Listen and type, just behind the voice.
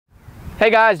Hey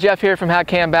guys, Jeff here from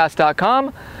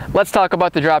HatCamBass.com. Let's talk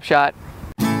about the drop shot.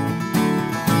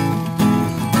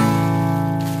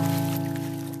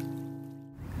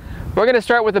 We're going to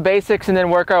start with the basics and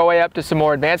then work our way up to some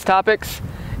more advanced topics.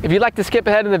 If you'd like to skip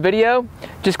ahead in the video,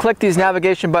 just click these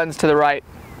navigation buttons to the right.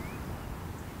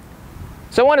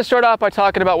 So I want to start off by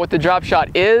talking about what the drop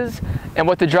shot is and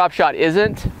what the drop shot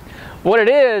isn't. What it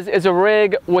is a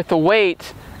rig with the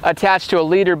weight attached to a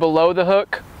leader below the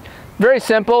hook. Very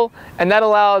simple, and that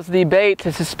allows the bait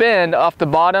to suspend off the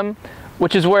bottom,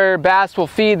 which is where bass will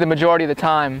feed the majority of the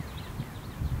time.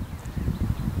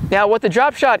 Now, what the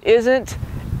drop shot isn't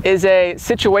is a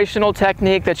situational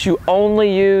technique that you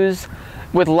only use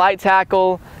with light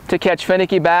tackle to catch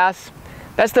finicky bass.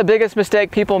 That's the biggest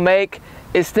mistake people make,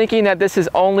 is thinking that this is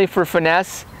only for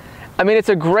finesse. I mean, it's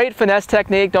a great finesse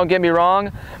technique, don't get me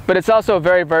wrong, but it's also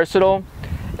very versatile.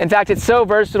 In fact, it's so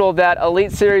versatile that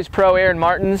Elite Series Pro Aaron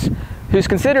Martins, who's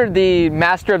considered the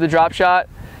master of the drop shot,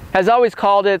 has always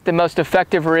called it the most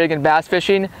effective rig in bass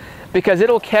fishing because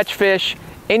it'll catch fish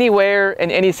anywhere in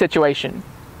any situation.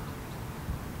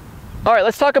 All right,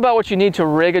 let's talk about what you need to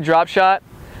rig a drop shot.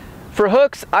 For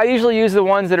hooks, I usually use the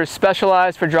ones that are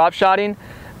specialized for drop shotting.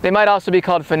 They might also be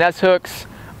called finesse hooks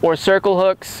or circle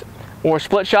hooks or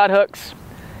split shot hooks.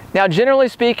 Now, generally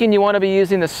speaking, you want to be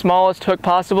using the smallest hook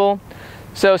possible.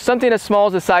 So something as small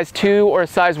as a size 2 or a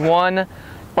size 1,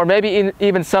 or maybe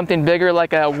even something bigger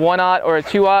like a 1/0 or a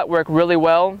 2/0 work really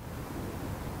well.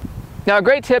 Now, a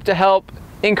great tip to help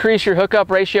increase your hookup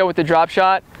ratio with the drop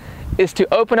shot is to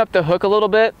open up the hook a little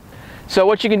bit. So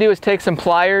what you can do is take some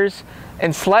pliers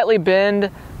and slightly bend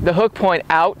the hook point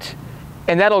out,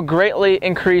 and that'll greatly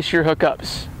increase your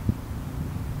hookups.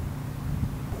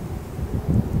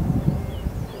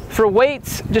 For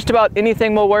weights, just about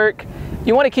anything will work.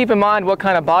 You want to keep in mind what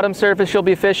kind of bottom surface you'll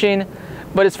be fishing,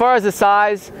 but as far as the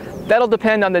size, that'll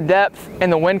depend on the depth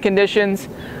and the wind conditions.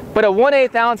 But a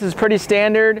 1/8 ounce is pretty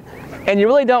standard, and you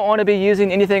really don't want to be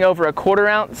using anything over a 1/4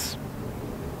 ounce.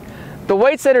 The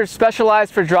weights that are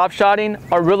specialized for drop shotting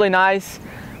are really nice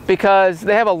because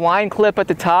they have a line clip at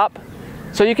the top,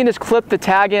 so you can just clip the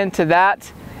tag into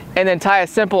that and then tie a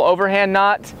simple overhand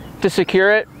knot to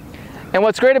secure it. And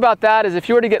what's great about that is if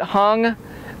you were to get hung,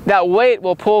 that weight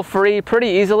will pull free pretty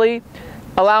easily,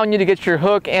 allowing you to get your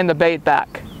hook and the bait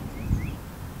back.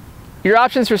 Your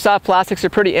options for soft plastics are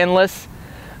pretty endless.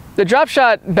 The drop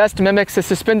shot best mimics a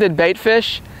suspended bait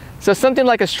fish, so something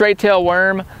like a straight tail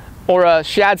worm or a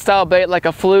shad style bait like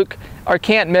a fluke or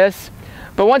can't miss.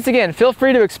 But once again, feel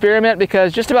free to experiment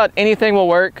because just about anything will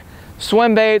work.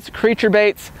 Swim baits, creature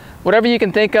baits, whatever you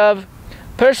can think of.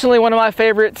 Personally, one of my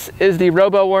favorites is the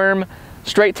robo worm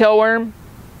straight tail worm.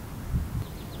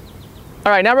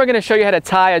 All right, now we're going to show you how to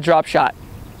tie a drop shot.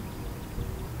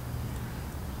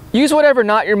 Use whatever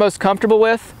knot you're most comfortable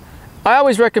with. I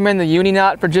always recommend the uni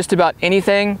knot for just about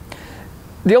anything.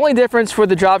 The only difference for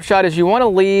the drop shot is you want to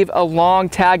leave a long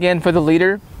tag end for the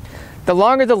leader. The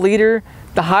longer the leader,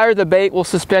 the higher the bait will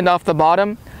suspend off the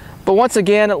bottom. But once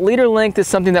again, leader length is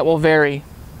something that will vary.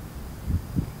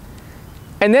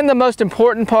 And then the most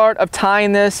important part of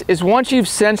tying this is once you've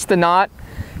cinched the knot,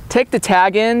 take the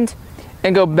tag end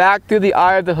and go back through the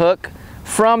eye of the hook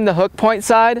from the hook point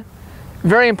side.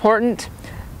 Very important.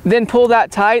 Then pull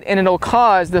that tight and it'll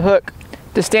cause the hook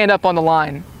to stand up on the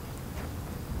line.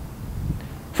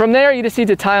 From there, you just need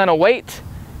to tie on a weight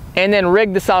and then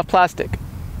rig the soft plastic.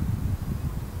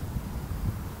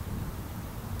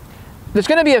 There's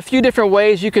going to be a few different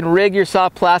ways you can rig your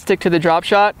soft plastic to the drop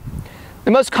shot.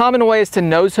 The most common way is to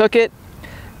nose hook it.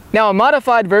 Now, a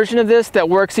modified version of this that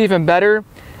works even better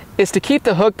is to keep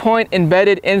the hook point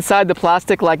embedded inside the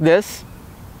plastic like this.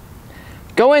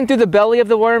 Go in through the belly of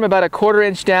the worm about a 1/4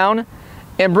 inch down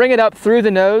and bring it up through the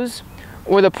nose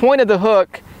where the point of the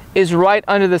hook is right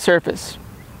under the surface.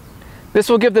 This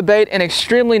will give the bait an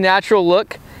extremely natural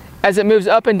look as it moves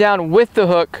up and down with the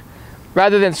hook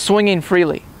rather than swinging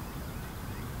freely.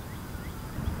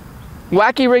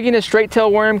 Wacky rigging a straight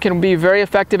tail worm can be very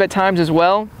effective at times as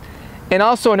well. And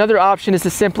also another option is to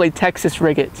simply Texas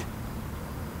rig it.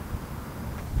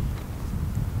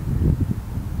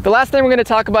 The last thing we're going to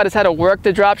talk about is how to work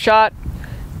the drop shot.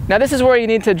 Now this is where you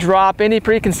need to drop any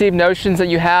preconceived notions that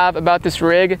you have about this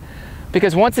rig,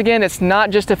 because once again, it's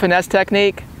not just a finesse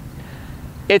technique.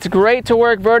 It's great to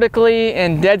work vertically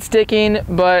and dead sticking,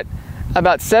 but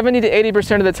about 70 to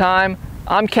 80% of the time,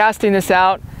 I'm casting this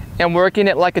out and working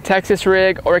it like a Texas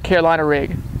rig or a Carolina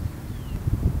rig.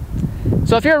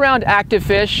 So if you're around active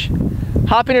fish,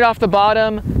 hopping it off the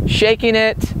bottom, shaking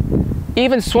it,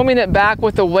 even swimming it back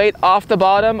with the weight off the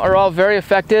bottom are all very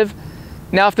effective.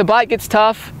 Now if the bite gets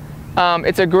tough,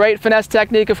 it's a great finesse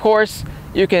technique, of course.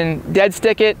 You can dead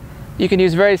stick it. You can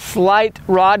use very slight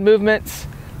rod movements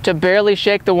to barely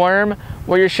shake the worm,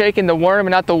 where you're shaking the worm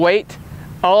and not the weight.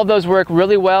 All of those work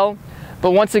really well.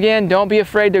 But once again, don't be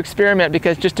afraid to experiment,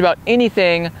 because just about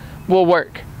anything will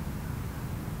work.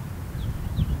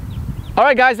 All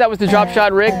right guys, that was the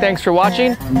DROPSHOT rig. Thanks for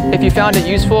watching. If you found it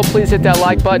useful, please hit that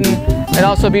like button, and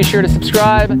also be sure to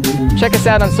subscribe. Check us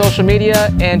out on social media,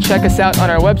 and check us out on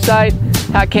our website,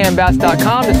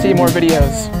 HatCamBass.com, to see more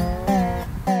videos.